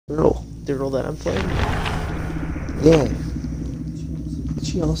The girl that I'm playing? Yeah.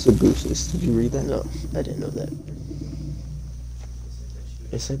 She also boosts. Did you read that? No, I didn't know that.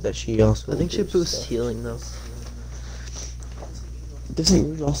 It said that she also I think she boosts stuff. healing though. Doesn't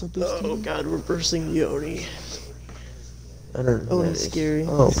yours also boost Oh healing? god, we're bursting Yoni. I don't know. Oh, What that it's is. scary.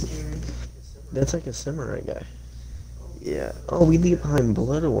 Oh, that's like a samurai guy. Yeah. Oh, we leave behind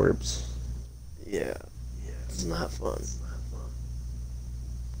blood orbs. Yeah. It's not fun.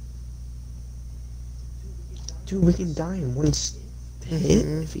 Dude, we can die in one hit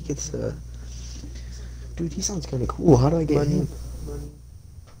Mm-hmm. if he gets the. Dude, he sounds kind of cool. How do I get Money. him?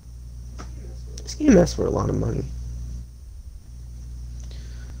 This game asks for a lot of money.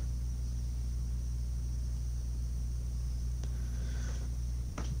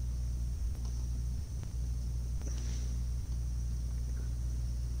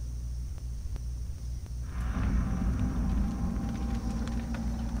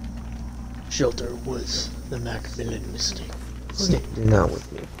 Shelter was the Macmillan mistake. They're not with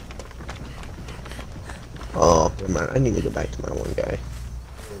me. Oh, never mind. I need to go back to my one guy.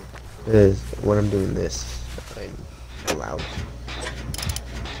 Because when I'm doing this, I'm allowed.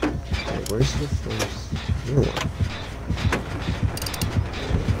 Okay, where's the first new one?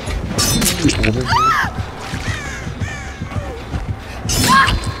 Over here?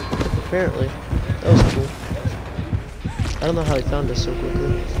 Apparently. That was cool. I don't know how he found us so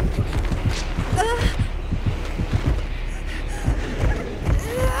quickly.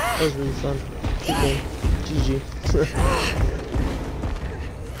 That was really fun. Good game. GG.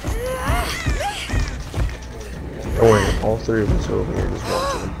 Don't worry, all three of us are over here just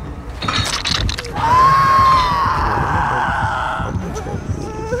watching. I'm just gonna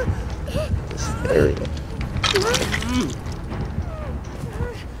leave this area.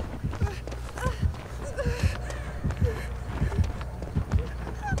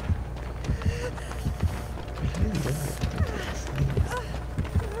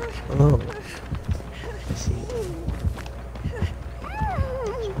 Oh, I see.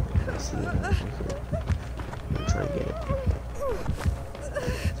 I see. I'm trying to get it.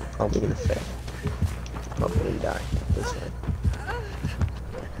 Probably gonna fail. Probably gonna die this time.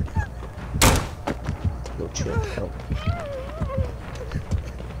 Yo, chick, help.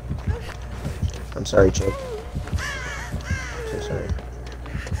 I'm sorry, chick. So sorry.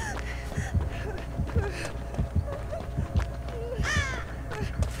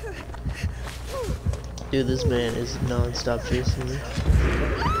 Dude, this man is non-stop chasing me.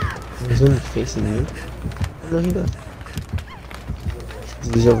 He's only facing you? No, he does.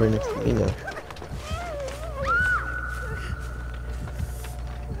 He's over next to me now.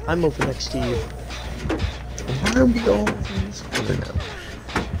 I'm over next to you. Why are we all in this corner now?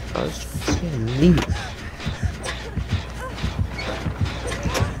 I was trying to say leave.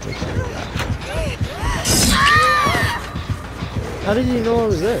 How did you know I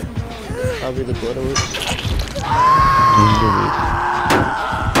was there? Probably the blood orbs.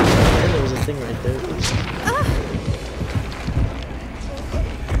 And there was a thing right there.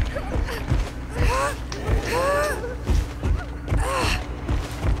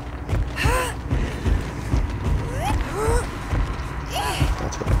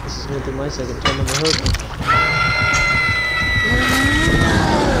 This is gonna be my second time on the hook.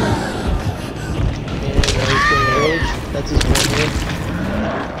 And now he's going rage. That's his one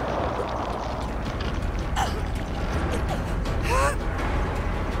hit.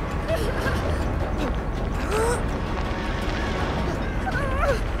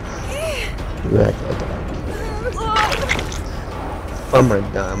 You act like that. I'm gonna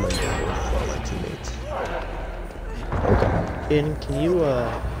die with all my teammates. Okay. Aiden, can you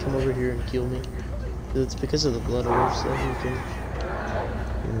come over here and heal me? It's because of the blood orbs that you can.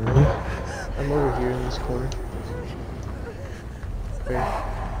 I'm over here in this corner. Where?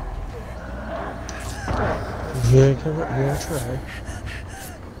 Here I come. Here I try.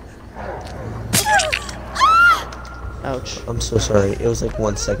 Ouch. I'm so sorry. It was like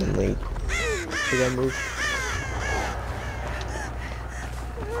 1 second late. Did I move?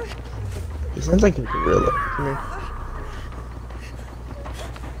 He sounds like a gorilla. Come here.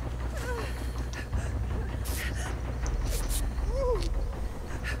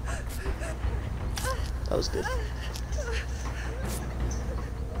 That was good.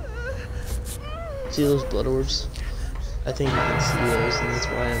 See those blood orbs? I think you can see those, and that's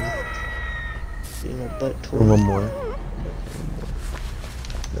why I'm being a butt Or toward. one more.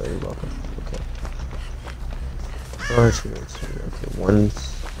 No, you're welcome. Okay. Oh, two minutes. Okay,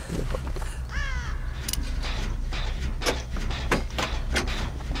 one's in the book.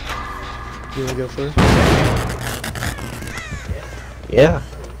 You wanna go first? Yeah.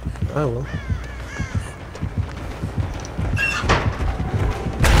 I will.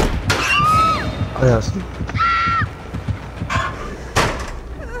 I asked him.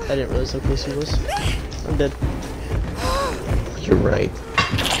 I didn't realize how close he was. I'm dead. You're right.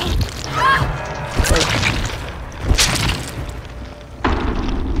 I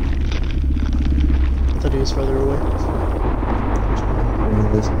thought he was farther away.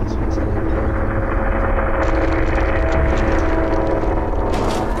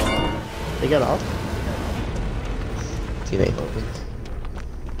 They got off? Teammate.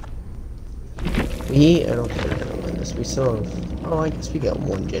 I don't think we're gonna win this. We still have... Oh, I guess we got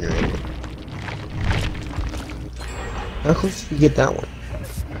one generator. How close did we get that one?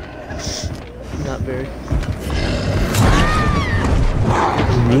 Not very.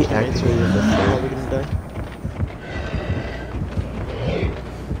 Reactivated the third. Probably gonna die.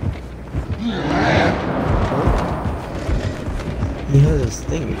 He has his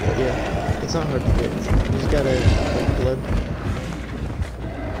thing again. Yeah, it's not hard to get. You just gotta like blood.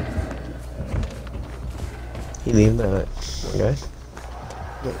 He leave that one guy?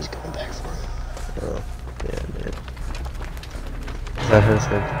 No, he's coming back for him. Oh, yeah, man. Is that her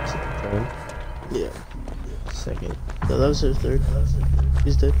third? Yeah. Second. No, that was her third.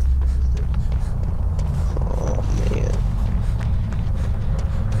 He's dead. Oh, man.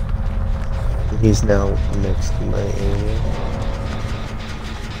 He's now next to my area.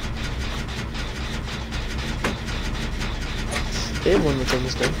 They have one that's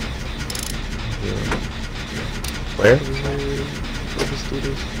almost done. Yeah. Where? Where this dude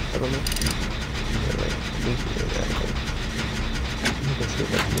is. I don't know.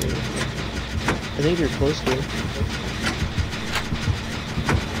 I think you're close to it.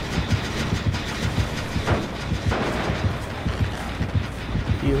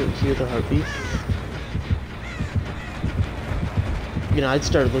 You hear the heartbeat? You know, I'd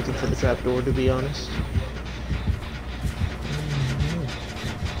start looking for the trapdoor, to be honest.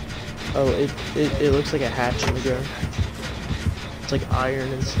 Oh, it looks like a hatch in the ground. It's like iron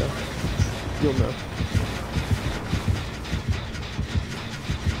and stuff. You'll know.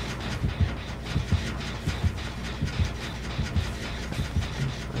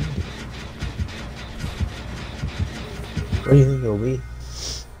 Where do you think it'll be?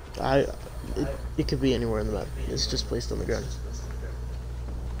 It could be anywhere in the map. It's just placed on the ground.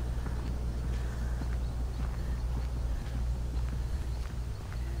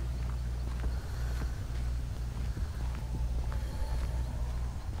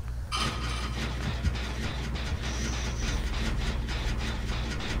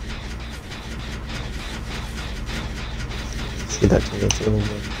 See that to this little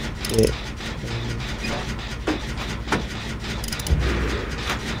bit. Yeah.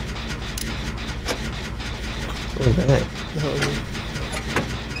 What was that? No,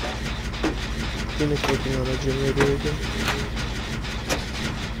 I think it's working on a generator again.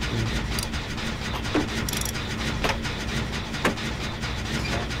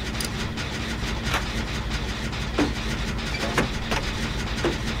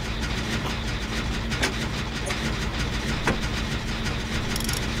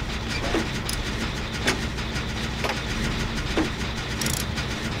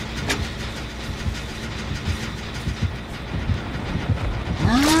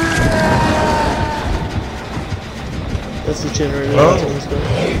 That's the generator. Oh. That's almost done.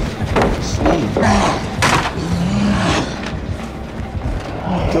 Sweet.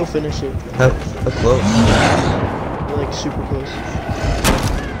 Go finish it. How close? You're like super close.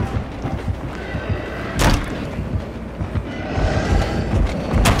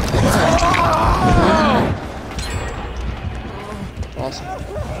 Awesome.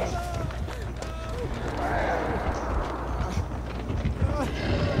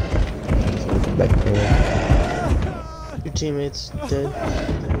 Back there. Your teammate's dead.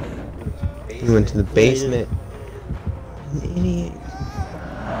 He went to the basement. An idiot.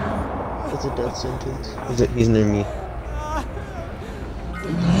 That's a death sentence. He's near me.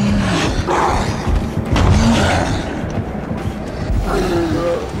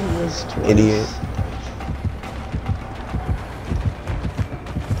 Idiot.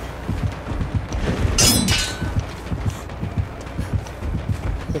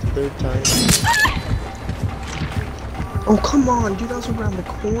 The third time. Oh, come on, dude, I was around the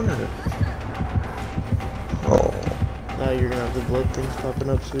corner. Oh. Now you're gonna have the blood things popping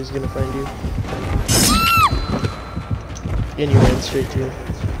up, so he's gonna find you. And you ran straight to him.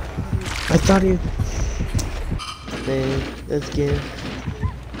 I thought he... Dang, that's game.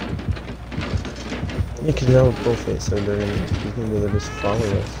 Yeah, because now we're both it, so they're gonna... You can really just follow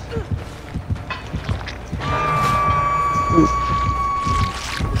us. Ooh.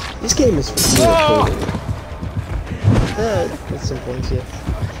 This game is for real. At some points, yeah.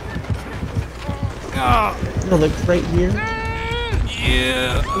 No, like right here.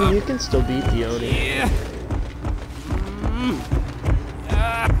 Yeah. I mean, you can still beat the Oni. Yeah.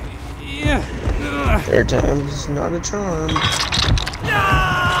 Yeah. Third time's not a charm. He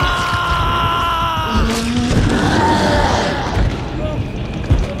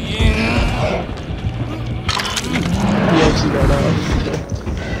actually got off.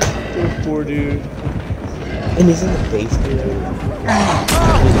 Poor dude. And he's in the basement.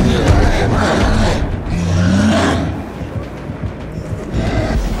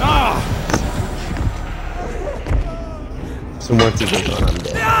 So once he gets on, I'm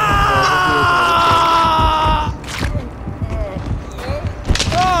dead.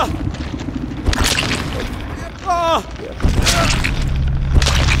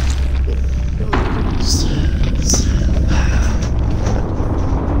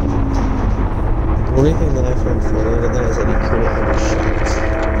 The only thing that I find funny out of that is that he couldn't have his shots.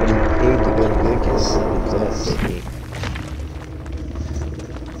 But he paid to go to Vegas, so that's it.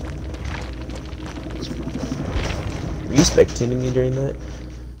 Were you spectating me during that?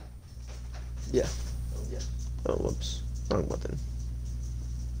 Yeah. Oh, whoops. Wrong button.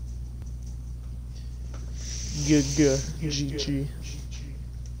 GG.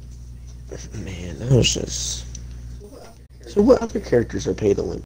 Man, that was just... So what other characters are paid to win?